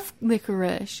 I love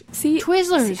licorice. See,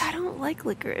 Twizzlers. See, I don't like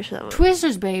licorice though.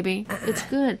 Twizzlers, baby. It's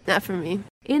good. Not for me.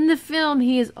 In the film,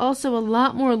 he is also a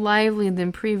lot more lively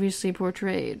than previously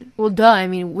portrayed. Well, duh, I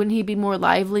mean, wouldn't he be more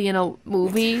lively in a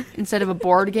movie instead of a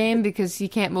board game because he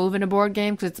can't move in a board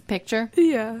game because it's a picture?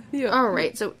 Yeah.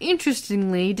 Alright, so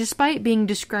interestingly, despite being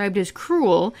described as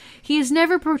cruel, he is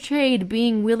never portrayed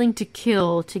being willing to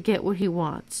kill to get what he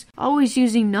wants, always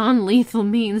using non-lethal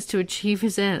means to achieve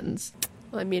his ends.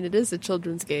 Well, I mean, it is a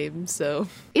children's game, so...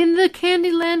 In the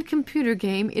Candyland computer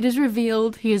game, it is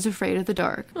revealed he is afraid of the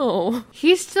dark. Oh.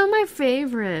 He's still my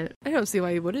favorite. I don't see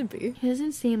why he wouldn't be. He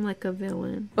doesn't seem like a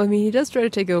villain. I mean, he does try to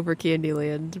take over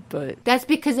Candyland, but... That's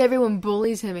because everyone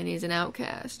bullies him and he's an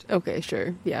outcast. Okay,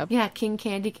 sure. Yeah. Yeah, King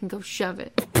Candy can go shove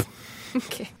it.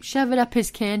 Okay. Shove it up his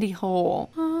candy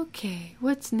hole. Okay,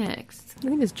 what's next? I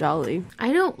think it's Jolly.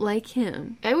 I don't like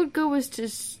him. I would go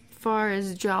as far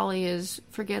as Jolly is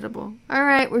forgettable.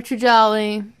 Alright, we're to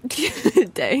Jolly.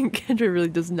 Dang, Kendra really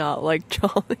does not like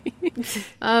Jolly.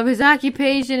 His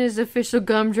occupation is official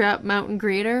Gumdrop Mountain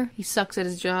Greeter. He sucks at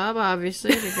his job,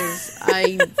 obviously, because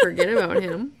I forget about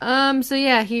him. So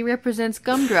yeah, he represents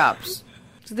gumdrops.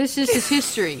 So this is his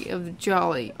history of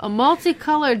Jolly. A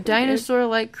multicolored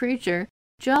dinosaur-like creature,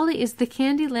 Jolly is the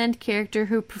Candyland character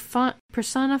who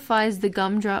personifies the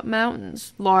Gumdrop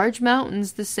Mountains. Large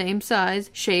mountains the same size,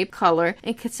 shape, color,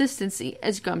 and consistency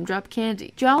as gumdrop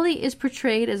candy. Jolly is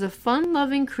portrayed as a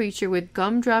fun-loving creature with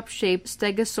gumdrop-shaped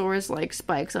stegosaurus-like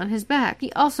spikes on his back.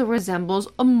 He also resembles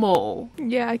a mole.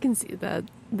 Yeah, I can see that.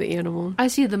 The animal. I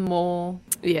see the mole.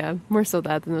 Yeah, more so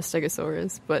that than the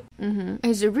Stegosaurus, but...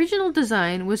 His original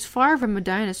design was far from a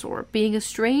dinosaur, being a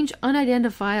strange,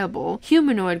 unidentifiable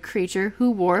humanoid creature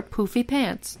who wore poofy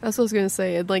pants. That's what I was gonna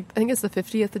say. I think it's the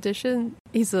 50th edition.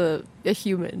 He's a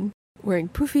human wearing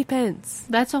poofy pants.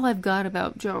 That's all I've got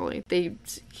about Jolly.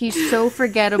 He's so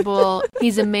forgettable.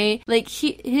 He's amazing. Like,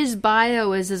 his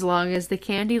bio is as long as the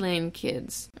Candyland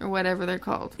kids, or whatever they're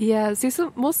called. Yeah, see,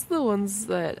 most of the ones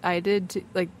that I did,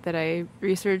 that I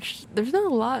researched, there's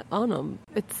not a lot on them.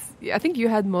 I think you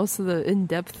had most of the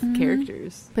in-depth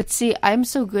characters. But see, I'm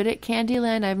so good at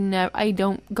Candyland, I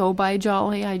don't go by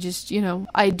Jolly, I just,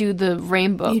 I do the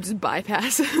rainbow. You just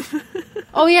bypass him.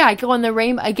 Oh yeah, I go on the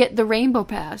I get the rainbow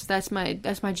pass. That's my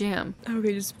jam.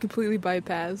 Okay, just completely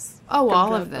bypass. Oh,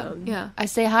 all of them. Yeah. I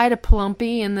say hi to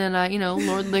Plumpy, and then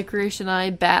Lord Licorice and I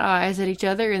bat eyes at each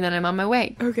other, and then I'm on my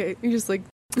way. Okay, you just you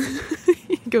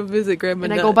go visit Grandma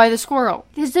and Nut. I go by the squirrel.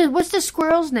 What's the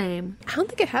squirrel's name? I don't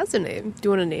think it has a name. Do you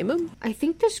want to name him? I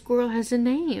think the squirrel has a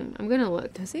name. I'm gonna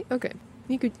look. Does he? Okay.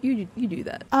 You do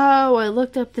that. Oh, I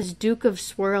looked up this Duke of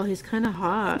Swirl. He's kind of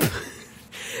hot.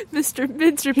 Mr.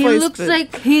 Vince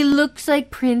replacement. He looks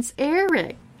like Prince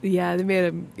Eric. Yeah, they made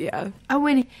him. Yeah. Oh,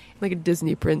 like a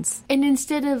Disney prince. And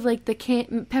instead of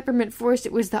the peppermint forest,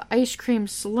 it was the ice cream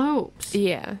slopes.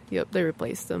 Yeah. Yep. They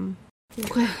replaced him.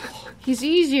 He's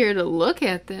easier to look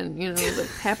at than the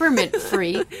peppermint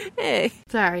freak. Hey.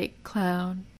 Sorry,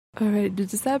 clown. Alright,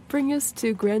 does that bring us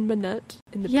to Grandma Nut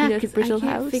in the Peanut Brittle house?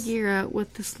 I can't figure out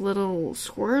what this little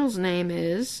squirrel's name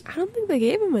is. I don't think they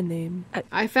gave him a name.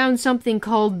 I found something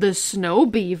called the Snow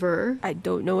Beaver. I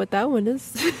don't know what that one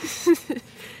is.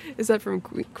 Is that from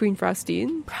Queen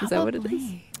Frostine? Probably. Is that what it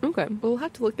is? Okay, we'll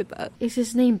have to look at that. Is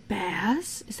his name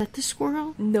Baz? Is that the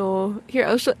squirrel? No. Here,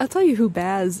 I'll tell you who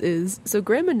Baz is. So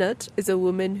Grandma Nut is a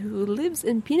woman who lives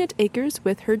in Peanut Acres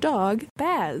with her dog,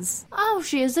 Baz. Oh,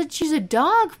 she's a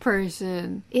dog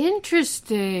person.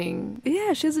 Interesting.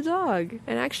 Yeah, she has a dog.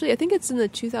 And actually, I think it's in the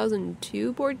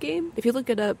 2002 board game. If you look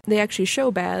it up, they actually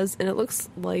show Baz, and it looks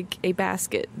like a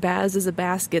basket. Baz is a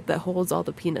basket that holds all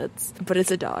the peanuts, but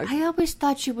it's a dog. I always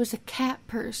thought she was a cat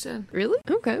person. Really?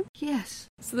 Okay. Yes.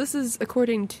 So this is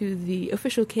according to the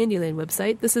official Candyland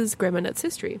website. This is Grandma Nut's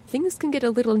history. Things can get a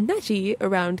little nutty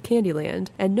around Candyland,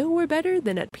 and nowhere better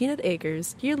than at Peanut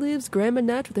Acres. Here lives Grandma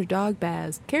Nut with her dog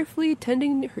Baz, carefully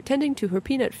tending to her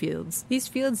peanut fields. These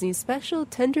fields need special,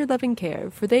 tender, loving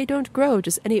care, for they don't grow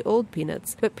just any old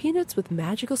peanuts, but peanuts with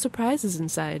magical surprises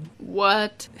inside.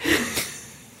 What?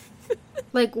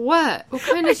 Like what? What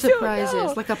kind of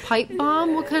surprises? Like a pipe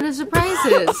bomb? What kind of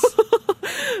surprises?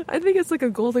 I think it's like a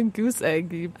golden goose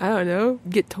egg. I don't know.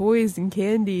 Get toys and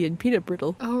candy and peanut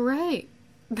brittle. Oh, right.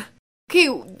 Okay,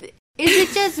 is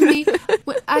it just me?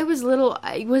 When I was little,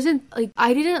 I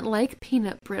didn't like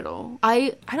peanut brittle.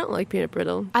 I don't like peanut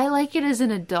brittle. I like it as an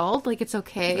adult, like it's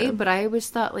okay, yeah. But I always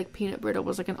thought like peanut brittle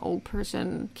was like an old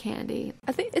person candy.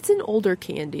 I think it's an older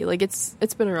candy. Like it's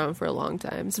been around for a long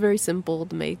time. It's very simple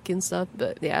to make and stuff,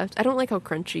 but yeah, I don't like how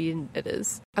crunchy it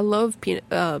is. I love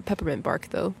peppermint bark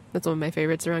though. That's one of my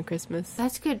favorites around Christmas.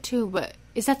 That's good too, but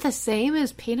is that the same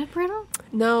as peanut brittle?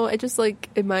 No, I just like,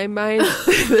 in my mind,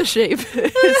 the shape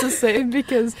is the same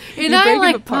because and I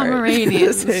like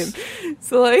Pomeranians. The same.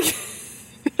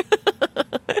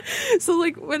 So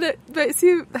like, when but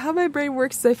see how my brain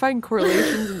works is I find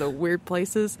correlations in the weird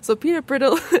places. So peanut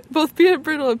brittle, both peanut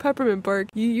brittle and peppermint bark,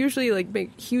 you usually like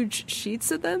make huge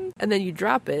sheets of them and then you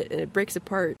drop it and it breaks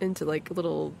apart into like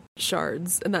little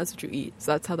shards, and that's what you eat.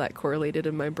 So that's how that correlated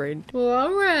in my brain. Well,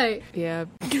 all right. Yeah.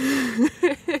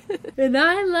 And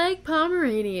I like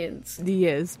Pomeranians.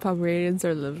 Yes, Pomeranians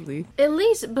are lovely. At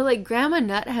least, but like Grandma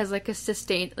Nut has like a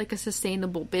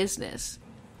sustainable business.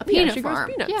 A peanut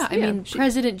farm. Yeah, I mean,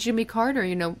 President Jimmy Carter,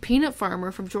 peanut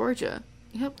farmer from Georgia.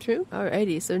 Yep. True.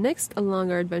 Alrighty, so next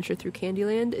along our adventure through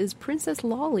Candyland is Princess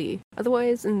Lolly.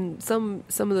 Otherwise, in some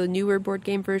of the newer board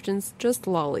game versions, just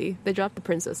Lolly. They dropped the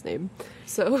princess name.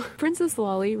 So, Princess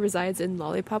Lolly resides in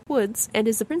Lollipop Woods and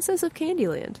is the princess of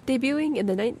Candyland. Debuting in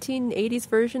the 1980s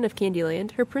version of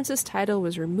Candyland, her princess title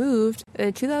was removed in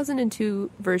a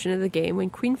 2002 version of the game when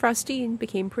Queen Frostine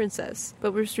became princess,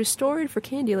 but was restored for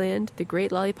Candyland, The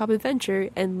Great Lollipop Adventure,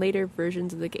 and later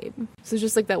versions of the game. So it's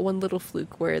just like that one little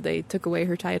fluke where they took away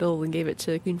her title and gave it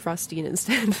to Queen Frostine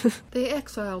instead. They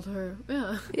exiled her,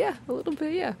 yeah. Yeah, a little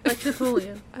bit, yeah. Like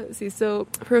Napoleon. Let's see, so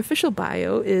her official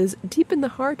bio is, deep in the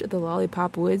heart of the Lollipop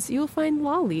Woods, you'll find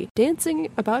Lolly dancing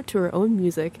about to her own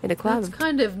music in a cloud. That's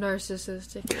kind of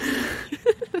narcissistic.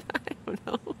 I don't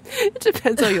know. It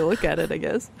depends how you look at it, I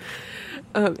guess.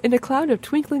 In a cloud of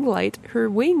twinkling light, her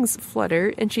wings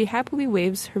flutter, and she happily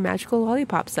waves her magical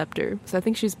lollipop scepter. So I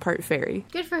think she's part fairy.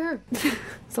 Good for her.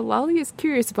 So Lolly is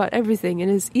curious about everything and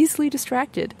is easily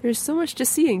distracted. There's so much to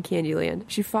see in Candyland.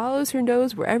 She follows her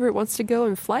nose wherever it wants to go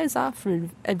and flies off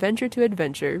from adventure to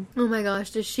adventure. Oh my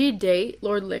gosh, does she date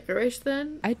Lord Licorice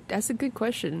then? That's a good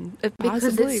question. Because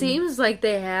it seems like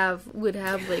they would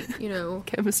have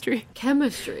chemistry.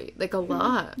 Chemistry, like a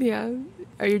lot. Yeah.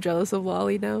 Are you jealous of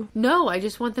Lolly now? No, I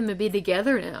just want them to be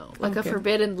together now. Like a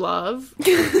forbidden love.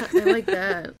 I like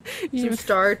that. Some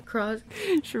star-crossed.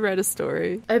 Should write a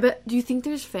story. I bet. Do you think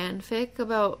there's fanfic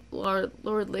about Lord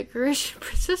Licorice and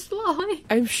Princess Lolly?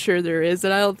 I'm sure there is,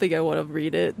 and I don't think I want to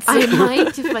read it. So. I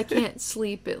might if I can't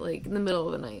sleep at in the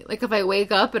middle of the night. Like if I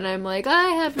wake up and I'm like, I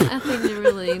have nothing to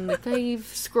really, I've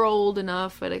scrolled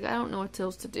enough, but I don't know what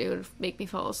else to do to make me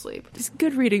fall asleep. Just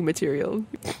good reading material.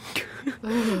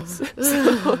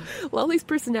 So Lolly's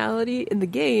personality in the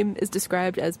game is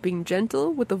described as being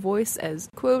gentle with a voice as,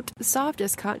 quote, soft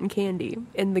as cotton candy.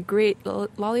 In the Great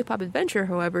Lollipop Adventure,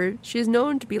 however, she is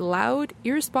known to be loud,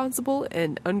 irresponsible,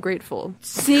 and ungrateful.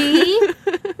 See?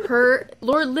 Her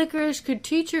Lord Licorice could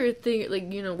teach her a thing,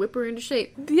 whip her into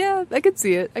shape. Yeah, I could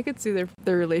see it. I could see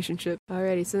their relationship.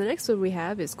 Alrighty, so the next one we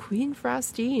have is Queen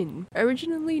Frostine.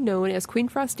 Originally known as Queen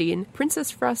Frostine,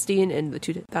 Princess Frostine in the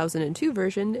 2002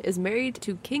 version is married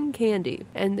to King Candy,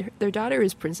 and their daughter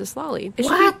is Princess Lolly.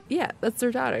 What? Yeah, that's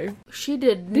their daughter. She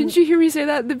did. Didn't you hear me say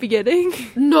that in the beginning?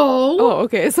 No. Oh,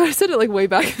 okay. So I said it way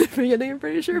back in the beginning, I'm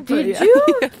pretty sure. But did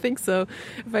you? I think so.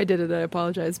 If I did it, I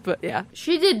apologize. But yeah.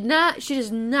 She did not. She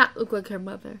does not not look like her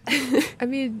mother. I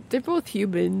mean, they're both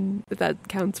human, if that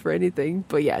counts for anything.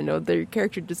 But yeah, no, their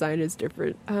character design is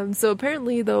different. So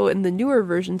apparently, though, in the newer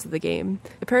versions of the game,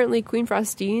 apparently Queen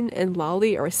Frostine and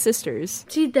Lolly are sisters.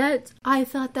 See, I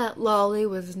thought that Lolly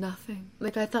was nothing.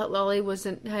 Like, I thought Lolly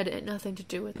had nothing to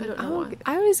do with it. I don't know why.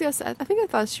 I always guess, I think I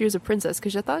thought she was a princess,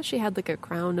 because I thought she had, like, a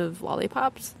crown of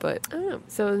lollipops, but I don't know.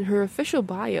 So in her official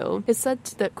bio, it said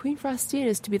that Queen Frostine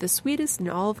is to be the sweetest in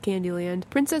all of Candyland.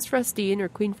 Princess Frostine, or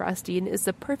Queen Frostine, is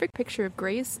the perfect picture of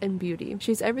grace and beauty.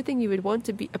 She's everything you would want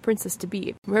to be a princess to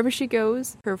be. Wherever she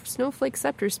goes, her snowflake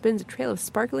scepter spins a trail of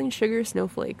sparkling sugar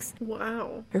snowflakes.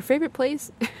 Wow. Her favorite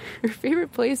place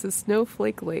is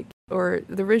Snowflake Lake. Or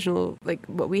the original, like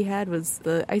what we had, was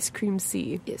the Ice Cream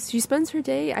Sea. Yes, she spends her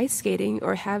day ice skating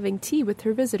or having tea with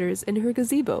her visitors in her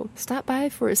gazebo. Stop by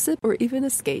for a sip or even a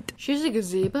skate. She's a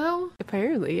gazebo?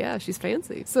 Apparently, yeah, she's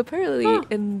fancy. So apparently,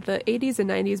 in the 80s and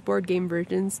 90s board game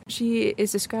versions, she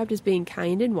is described as being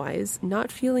kind and wise,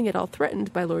 not feeling at all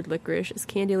threatened by Lord Licorice, as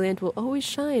Candyland will always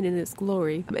shine in its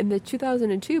glory. In the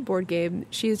 2002 board game,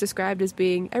 she is described as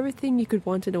being everything you could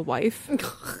want in a wife.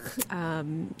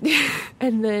 And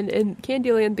then in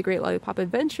Candyland, The Great Lollipop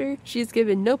Adventure, she's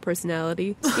given no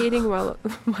personality, skating while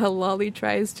Lolly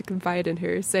tries to confide in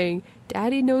her, saying,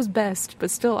 "Daddy knows best," but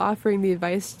still offering the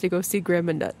advice to go see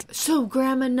Grandma Nut. So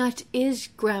Grandma Nut is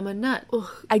Grandma Nut. Ugh.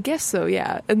 I guess so,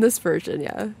 yeah. In this version,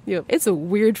 yeah. You know, it's a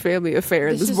weird family affair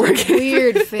in this board game. This is a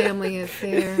weird family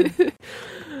affair.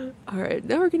 Alright,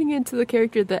 now we're getting into the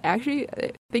character that actually,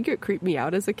 I think it creeped me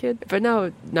out as a kid, but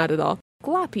now, not at all.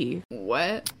 Gloppy.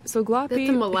 What? So Gloppy... That's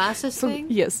the molasses thing?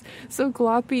 Yes. So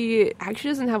Gloppy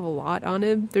actually doesn't have a lot on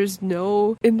him. There's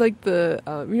no... In, like, the...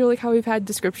 you know, like how we've had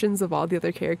descriptions of all the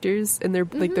other characters in their,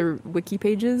 like, their wiki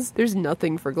pages? There's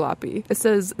nothing for Gloppy. It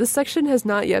says, "This section has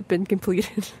not yet been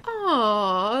completed."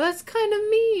 Aw, that's kind of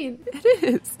mean. It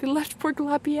is. They left poor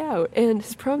Gloppy out. And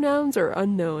his pronouns are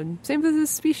unknown. Same with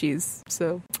his species.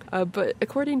 So... but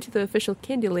according to the official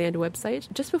Candyland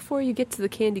website, just before you get to the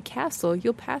Candy Castle,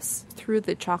 you'll pass through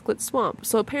the chocolate swamp.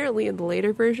 So apparently in the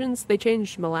later versions, they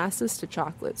changed molasses to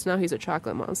chocolate. So now he's a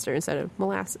chocolate monster instead of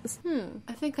molasses.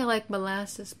 I think I like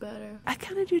molasses better. I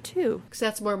kind of do too. Because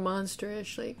that's more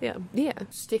monsterish, like yeah.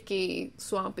 Sticky,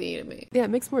 swampy to me. Yeah, it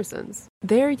makes more sense.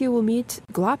 There you will meet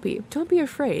Gloppy. Don't be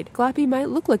afraid. Gloppy might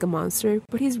look like a monster,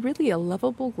 but he's really a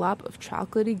lovable glob of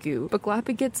chocolatey goo. But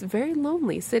Gloppy gets very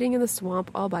lonely sitting in the swamp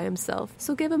all by himself.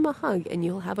 So give him a hug and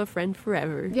you'll have a friend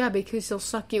forever. Yeah, because he'll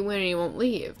suck you in and he won't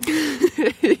leave.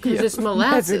 Because it's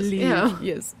molasses. Yeah.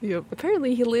 Yes. Yep.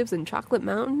 Apparently he lives in Chocolate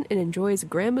Mountain and enjoys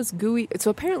Grandma's gooey.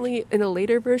 So apparently in a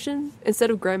later version,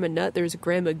 instead of Grandma Nut, there's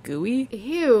Grandma Gooey.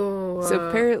 Ew. So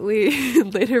apparently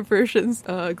in later versions,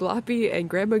 Gloppy and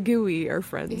Grandma Gooey are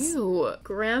friends. Ew.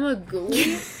 Grandma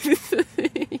Gooey?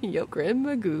 Yep,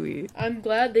 Grandma Gooey. I'm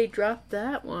glad they dropped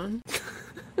that one.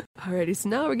 Alrighty, so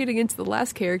now we're getting into the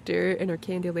last character in our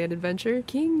Candyland adventure,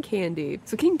 King Candy.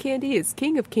 So King Candy is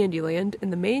king of Candyland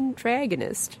and the main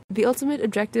triagonist. The ultimate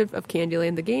objective of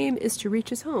Candyland, the game, is to reach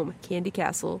his home, Candy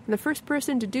Castle. And the first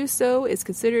person to do so is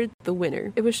considered the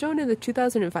winner. It was shown in the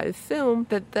 2005 film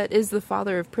that is the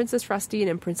father of Princess Frostine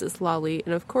and Princess Lolly,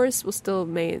 and of course will still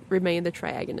remain the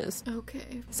triagonist.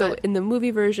 Okay. So in the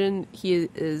movie version, he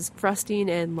is Frostine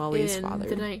and Lolly's father.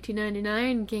 In the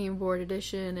 1999 Game Board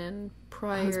edition and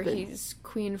prior, he's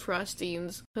Queen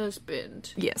Frostine's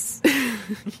husband. Yes.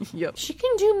 Yep. She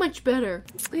can do much better.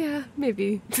 Yeah,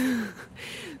 maybe.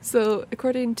 So,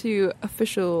 according to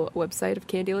official website of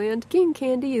Candyland, King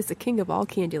Candy is the king of all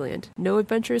Candyland. No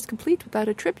adventure is complete without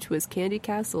a trip to his Candy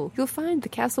Castle. You'll find the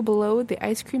castle below the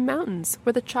Ice Cream Mountains,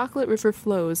 where the chocolate river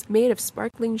flows, made of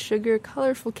sparkling sugar,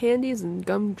 colorful candies, and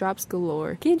gumdrops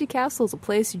galore. Candy Castle is a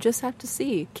place you just have to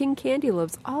see. King Candy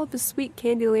loves all of his sweet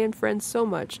Candyland friends so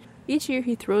much. Each year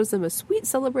he throws them a sweet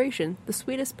celebration, the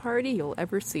sweetest party you'll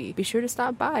ever see. Be sure to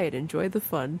stop by and enjoy the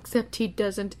fun. Except he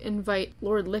doesn't invite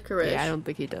Lord Licorice. Yeah, I don't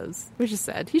think he does. Which is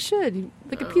sad. He should.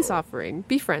 Like a peace offering.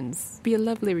 Be friends. Be a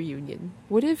lovely reunion.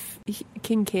 What if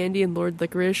King Candy and Lord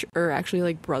Licorice are actually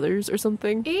like brothers or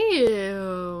something?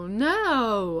 Ew,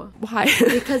 no. Why?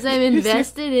 Because I'm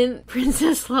invested in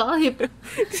Princess Lollipop.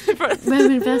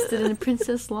 I'm invested in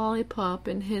Princess Lollipop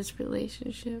and his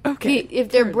relationship. Okay. If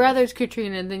they're brothers,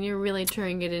 Katrina, then you're really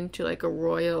turning it into like a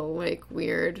royal, like,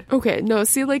 weird. Okay, no,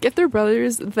 see, like, if they're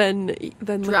brothers, then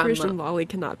Licorice and Lolly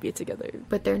cannot be together.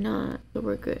 But they're not, so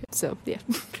we're good. So, yeah.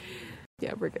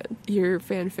 Yeah, we're good. Your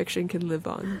fan fiction can live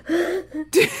on.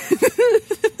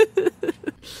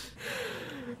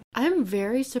 I'm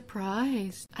very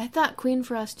surprised. I thought Queen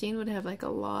Frostine would have like a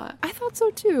lot. I thought so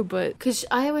too, but because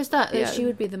I always thought that she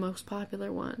would be the most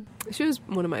popular one. She was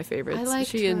one of my favorites. I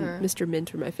liked she her. and Mr.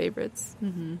 Mint were my favorites.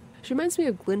 Mm-hmm. She reminds me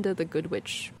of Glinda the Good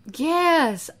Witch.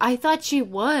 Yes, I thought she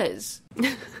was.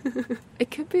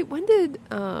 It could be. When did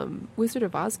Wizard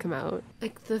of Oz come out?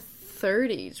 Like the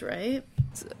 30s, right?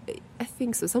 So, I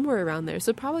think so, somewhere around there. So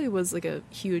it probably was like a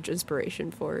huge inspiration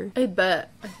for. I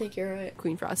bet. I think you're right.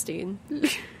 Queen Frostine.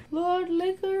 Lord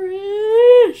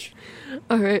Licorice!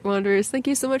 Alright, Wanderers, thank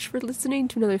you so much for listening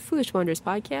to another Foolish Wanderers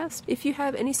podcast. If you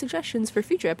have any suggestions for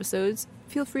future episodes,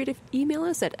 feel free to email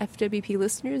us at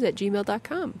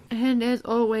fwplisteners@gmail.com. And as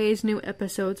always, new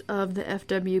episodes of the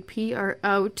FWP are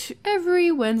out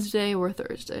every Wednesday or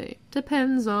Thursday.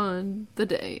 Depends on the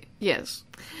day. Yes.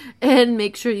 And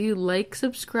make sure you like,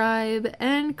 subscribe,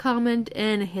 and comment,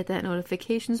 and hit that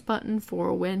notifications button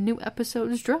for when new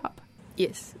episodes drop.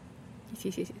 Yes.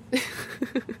 Yes.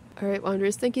 Alright,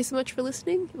 Wanderers, thank you so much for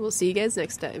listening. We'll see you guys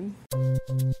next time.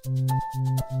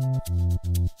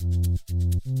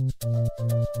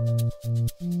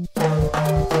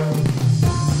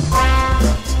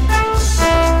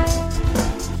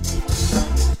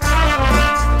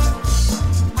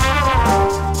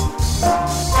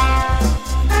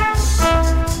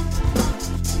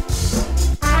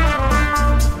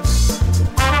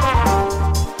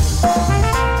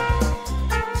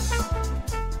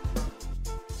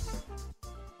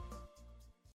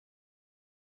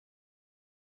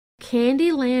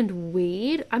 Candyland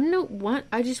weed?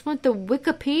 I just want the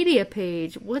Wikipedia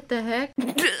page. What the heck?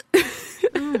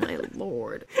 Oh my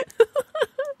lord.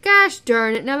 Gosh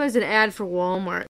darn it, now there's an ad for Walmart.